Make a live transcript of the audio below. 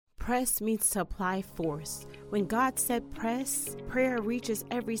Press means to apply force. When God said press, prayer reaches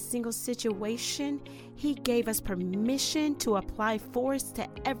every single situation. He gave us permission to apply force to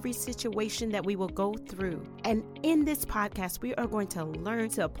every situation that we will go through. And in this podcast, we are going to learn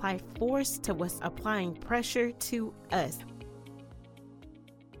to apply force to what's applying pressure to us.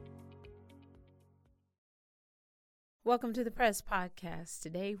 Welcome to the Press Podcast.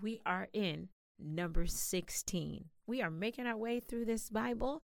 Today we are in number 16. We are making our way through this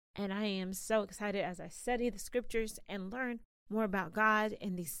Bible, and I am so excited as I study the scriptures and learn more about God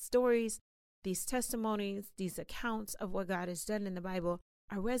and these stories, these testimonies, these accounts of what God has done in the Bible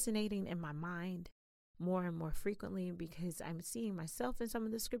are resonating in my mind more and more frequently because I'm seeing myself in some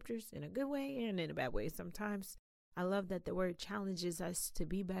of the scriptures in a good way and in a bad way sometimes. I love that the word challenges us to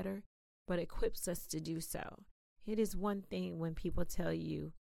be better, but equips us to do so. It is one thing when people tell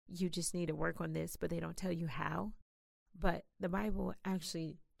you, you just need to work on this, but they don't tell you how. But the Bible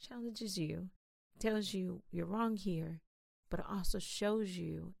actually challenges you, tells you you're wrong here, but it also shows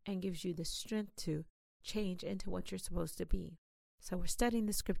you and gives you the strength to change into what you're supposed to be. So we're studying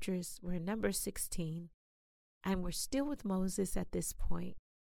the scriptures. We're in number 16, and we're still with Moses at this point.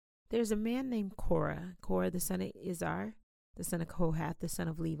 There's a man named Korah, the son of Izhar, the son of Kohath, the son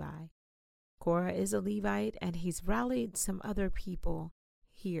of Levi. Korah is a Levite, and he's rallied some other people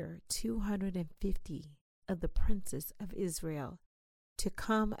here, 250 of the princes of Israel, to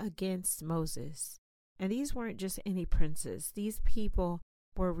come against Moses. And these weren't just any princes. These people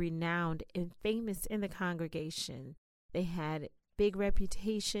were renowned and famous in the congregation. They had big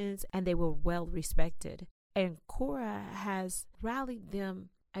reputations, and they were well respected. And Korah has rallied them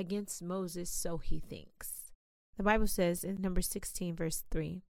against Moses, so he thinks. The Bible says in number 16, verse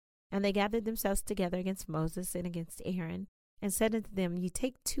 3, "And they gathered themselves together against Moses and against Aaron, and said unto them, Ye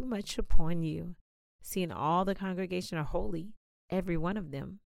take too much upon you, seeing all the congregation are holy, every one of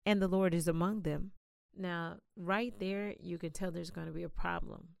them, and the Lord is among them." Now, right there, you can tell there's going to be a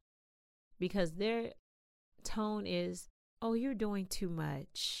problem, because their tone is, oh, you're doing too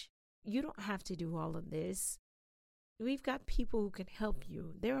much. You don't have to do all of this. We've got people who can help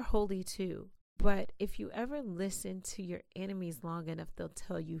you. They're holy too. But if you ever listen to your enemies long enough, they'll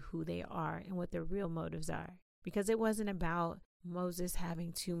tell you who they are and what their real motives are. Because it wasn't about Moses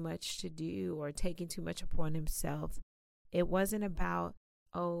having too much to do or taking too much upon himself. It wasn't about,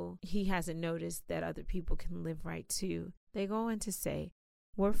 oh, he hasn't noticed that other people can live right too. They go on to say,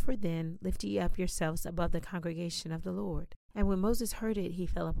 "Wherefore then lift ye up yourselves above the congregation of the Lord." And when Moses heard it, he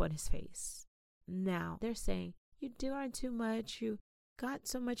fell upon his face. Now, they're saying, you're doing too much. You got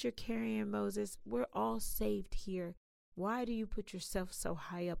so much you're carrying, Moses. We're all saved here. Why do you put yourself so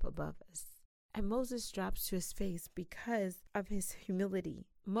high up above us? And Moses drops to his face because of his humility.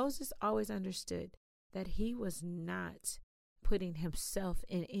 Moses always understood that he was not putting himself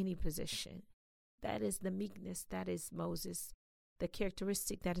in any position. That is the meekness that is Moses, the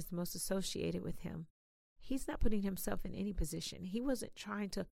characteristic that is most associated with him. He's not putting himself in any position. He wasn't trying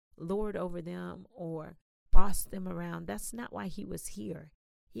to lord over them or boss them around. That's not why he was here.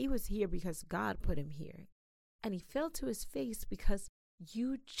 He was here because God put him here. And he fell to his face because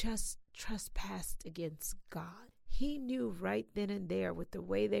you just trespassed against God. He knew right then and there with the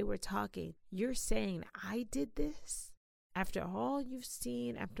way they were talking, you're saying, I did this? After all you've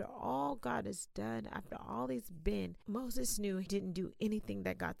seen, after all God has done, after all he's been, Moses knew he didn't do anything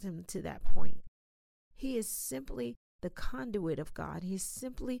that got him to that point. He is simply the conduit of God. He is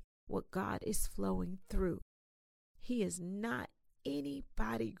simply what God is flowing through. He is not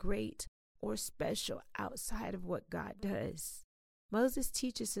anybody great or special outside of what God does. Moses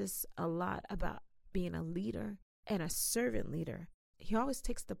teaches us a lot about being a leader and a servant leader. He always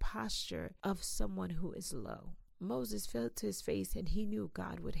takes the posture of someone who is low. Moses fell to his face and he knew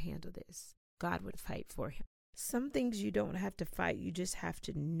God would handle this. God would fight for him. Some things you don't have to fight. You just have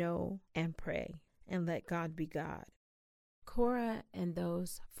to know and pray and let God be God. Korah and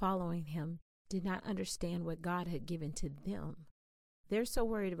those following him did not understand what God had given to them. They're so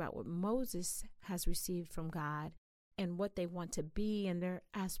worried about what Moses has received from God and what they want to be and their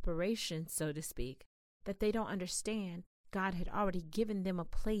aspirations, so to speak, that they don't understand God had already given them a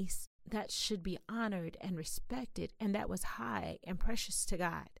place that should be honored and respected, and that was high and precious to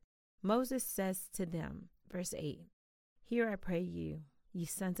God. Moses says to them, verse 8, "Hear I pray you, ye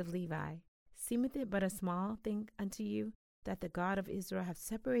sons of Levi, seemeth it but a small thing unto you, that the God of Israel hath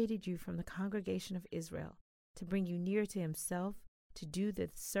separated you from the congregation of Israel, to bring you near to himself, to do the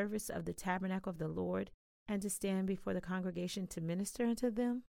service of the tabernacle of the Lord, and to stand before the congregation to minister unto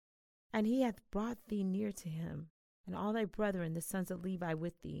them? And he hath brought thee near to him, and all thy brethren, the sons of Levi,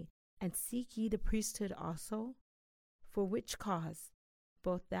 with thee, and seek ye the priesthood also? For which cause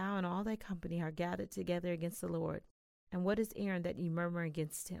both thou and all thy company are gathered together against the Lord. And what is Aaron that ye murmur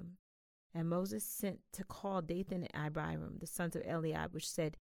against him? And Moses sent to call Dathan and Abiram, the sons of Eliab, which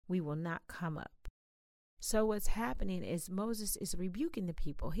said, we will not come up. So what's happening is Moses is rebuking the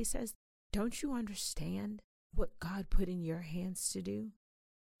people. He says, don't you understand what God put in your hands to do?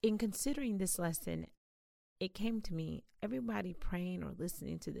 In considering this lesson, it came to me, everybody praying or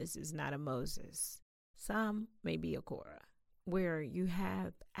listening to this is not a Moses. Some may be a Korah, where you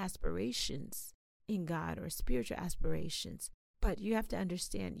have aspirations in God or spiritual aspirations, but you have to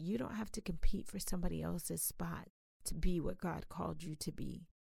understand you don't have to compete for somebody else's spot to be what God called you to be,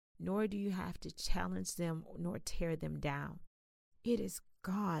 nor do you have to challenge them nor tear them down. It is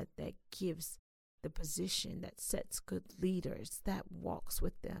God that gives the position, that sets good leaders, that walks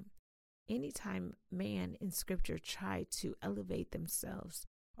with them. Anytime man in scripture tried to elevate themselves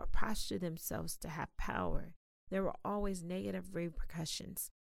or posture themselves to have power, there were always negative repercussions.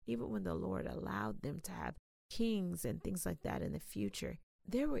 Even when the Lord allowed them to have kings and things like that in the future,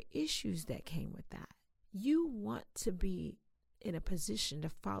 there were issues that came with that. You want to be in a position to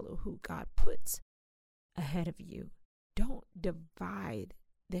follow who God puts ahead of you. Don't divide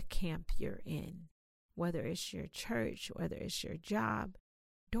the camp you're in, whether it's your church, whether it's your job.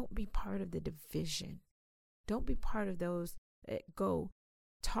 Don't be part of the division. Don't be part of those that go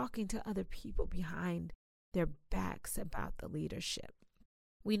talking to other people behind their backs about the leadership.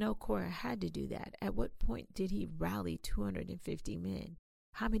 We know Korah had to do that. At what point did he rally 250 men?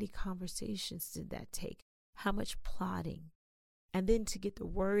 How many conversations did that take? How much plotting? And then to get the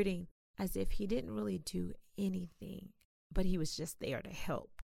wording as if he didn't really do anything, but he was just there to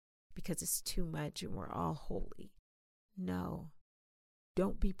help because it's too much and we're all holy. No,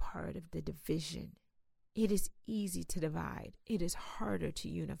 don't be part of the division. It is easy to divide. It is harder to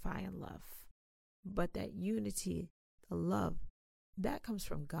unify in love. But that unity, the love, that comes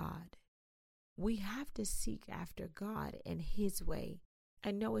from God. We have to seek after God and His way.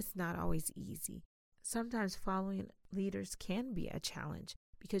 I know it's not always easy. Sometimes following leaders can be a challenge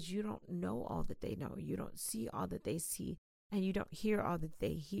because you don't know all that they know. You don't see all that they see, and you don't hear all that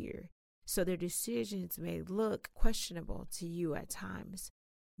they hear. So their decisions may look questionable to you at times,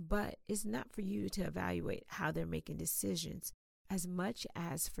 but it's not for you to evaluate how they're making decisions as much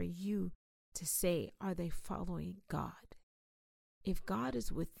as for you to say, are they following God? If God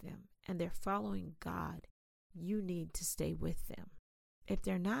is with them and they're following God, you need to stay with them. If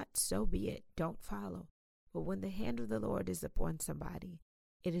they're not, so be it. Don't follow. But when the hand of the Lord is upon somebody,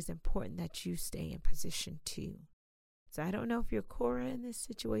 it is important that you stay in position too. So I don't know if you're Korah in this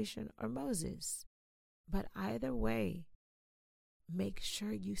situation or Moses, but either way, make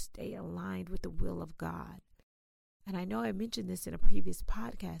sure you stay aligned with the will of God. And I know I mentioned this in a previous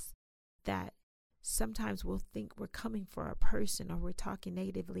podcast, that sometimes we'll think we're coming for a person or we're talking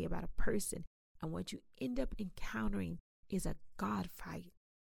negatively about a person, and what you end up encountering is a God fight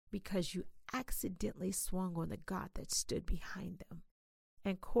because you accidentally swung on the God that stood behind them.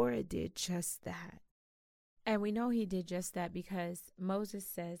 And Korah did just that. And we know he did just that because Moses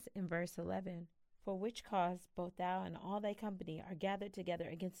says in verse 11, for which cause both thou and all thy company are gathered together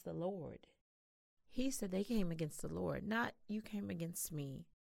against the Lord. He said they came against the Lord, not you came against me.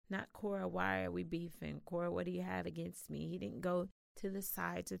 Not Korah, why are we beefing? Korah, what do you have against me? He didn't go to the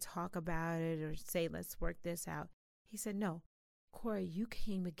side to talk about it or say, let's work this out. He said, no, Korah, you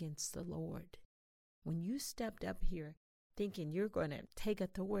came against the Lord. When you stepped up here thinking you're going to take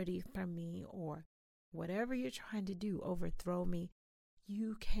authority from me or whatever you're trying to do, overthrow me,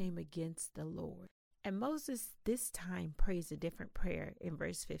 you came against the Lord. And Moses this time prays a different prayer in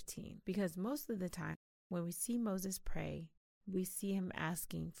verse 15, because most of the time when we see Moses pray, we see him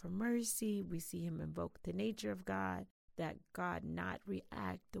asking for mercy. We see him invoke the nature of God, that God not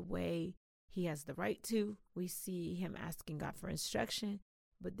react the way he has the right to. We see him asking God for instruction.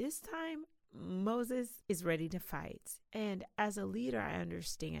 But this time, Moses is ready to fight. And as a leader, I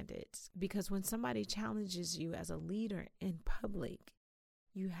understand it. Because when somebody challenges you as a leader in public,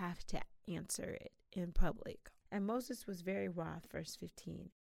 you have to answer it in public. And Moses was very wroth, verse 15,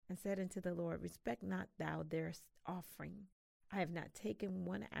 and said unto the Lord, respect not thou their offering. I have not taken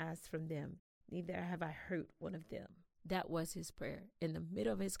one ass from them, neither have I hurt one of them. That was his prayer. In the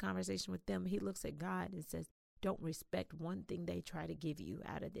middle of his conversation with them, he looks at God and says, don't respect one thing they try to give you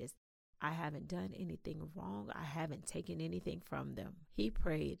out of this. I haven't done anything wrong. I haven't taken anything from them. He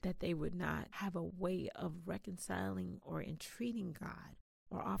prayed that they would not have a way of reconciling or entreating God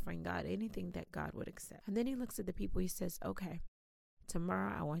or offering God anything that God would accept. And then he looks at the people. He says, okay,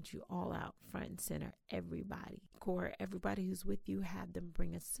 tomorrow, I want you all out front and center, everybody. Korah, everybody who's with you, have them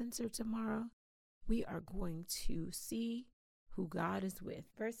bring a censer tomorrow. We are going to see who God is with.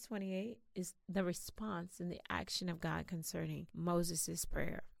 Verse 28 is the response and the action of God concerning Moses'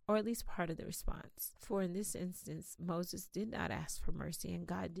 prayer, or at least part of the response. For in this instance, Moses did not ask for mercy and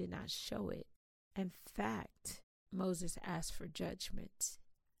God did not show it. In fact, Moses asked for judgment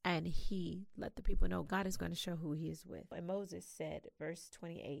and he let the people know God is going to show who he is with. And Moses said, verse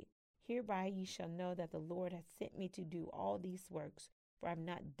 28, "Hereby ye shall know that the Lord hath sent me to do all these works, for I have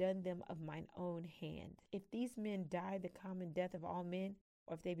not done them of mine own hand. If these men die the common death of all men,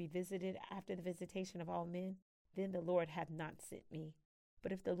 or if they be visited after the visitation of all men, then the Lord hath not sent me.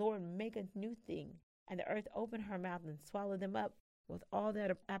 But if the Lord make a new thing, and the earth open her mouth and swallow them up with all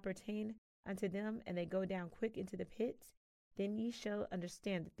that appertain unto them, and they go down quick into the pits, then ye shall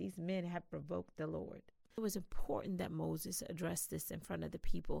understand that these men have provoked the Lord." It was important that Moses addressed this in front of the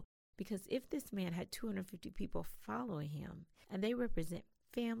people, because if this man had 250 people following him, and they represent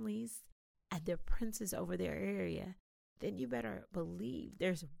families and their princes over their area, then you better believe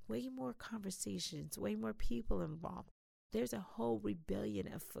there's way more conversations, way more people involved. There's a whole rebellion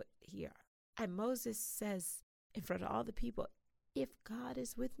afoot here. And Moses says in front of all the people, if God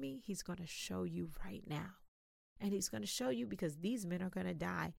is with me, he's going to show you right now. And he's going to show you because these men are going to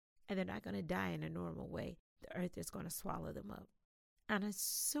die, and they're not going to die in a normal way. The earth is going to swallow them up. And as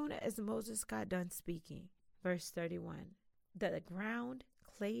soon as Moses got done speaking, verse 31, the ground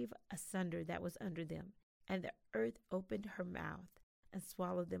clave asunder that was under them, and the earth opened her mouth and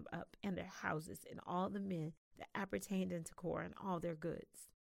swallowed them up and their houses and all the men that appertained unto Korah and all their goods.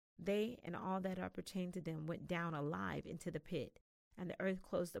 They and all that appertained to them went down alive into the pit, and the earth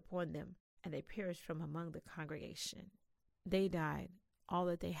closed upon them, and they perished from among the congregation. They died. All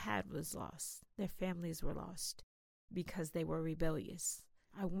that they had was lost. Their families were lost because they were rebellious.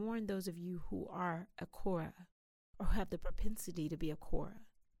 I warn those of you who are a Korah or have the propensity to be a Korah.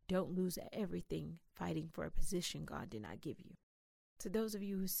 Don't lose everything fighting for a position God did not give you. To those of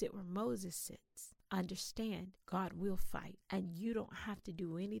you who sit where Moses sits, understand God will fight, and you don't have to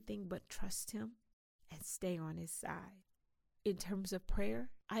do anything but trust him and stay on his side. In terms of prayer,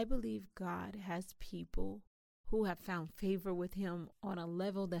 I believe God has people who have found favor with him on a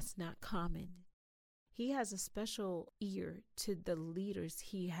level that's not common. He has a special ear to the leaders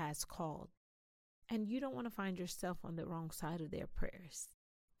he has called. And you don't want to find yourself on the wrong side of their prayers.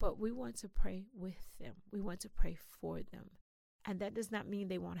 But we want to pray with them. We want to pray for them. And that does not mean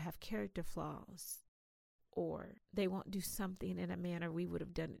they won't have character flaws or they won't do something in a manner we would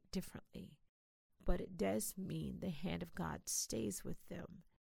have done it differently. But it does mean the hand of God stays with them.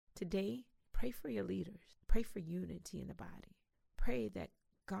 Today, pray for your leaders. Pray for unity in the body. Pray that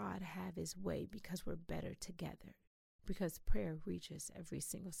God have his way because we're better together. Because prayer reaches every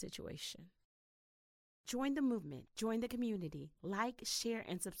single situation. Join the movement. Join the community. Like, share,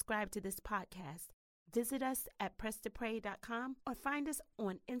 and subscribe to this podcast. Visit us at presstopray.com or find us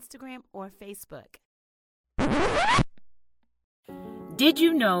on Instagram or Facebook. Did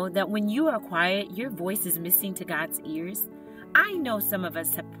you know that when you are quiet, your voice is missing to God's ears? I know some of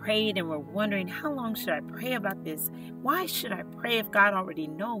us have prayed and we're wondering, how long should I pray about this? Why should I pray if God already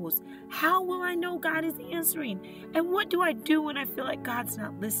knows? How will I know God is answering? And what do I do when I feel like God's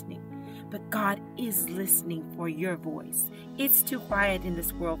not listening? But God is listening for your voice. It's too quiet in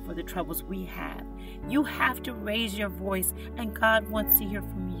this world for the troubles we have. You have to raise your voice, and God wants to hear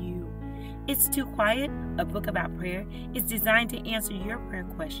from you. It's Too Quiet, a book about prayer, is designed to answer your prayer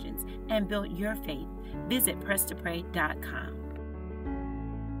questions and build your faith. Visit presstopray.com.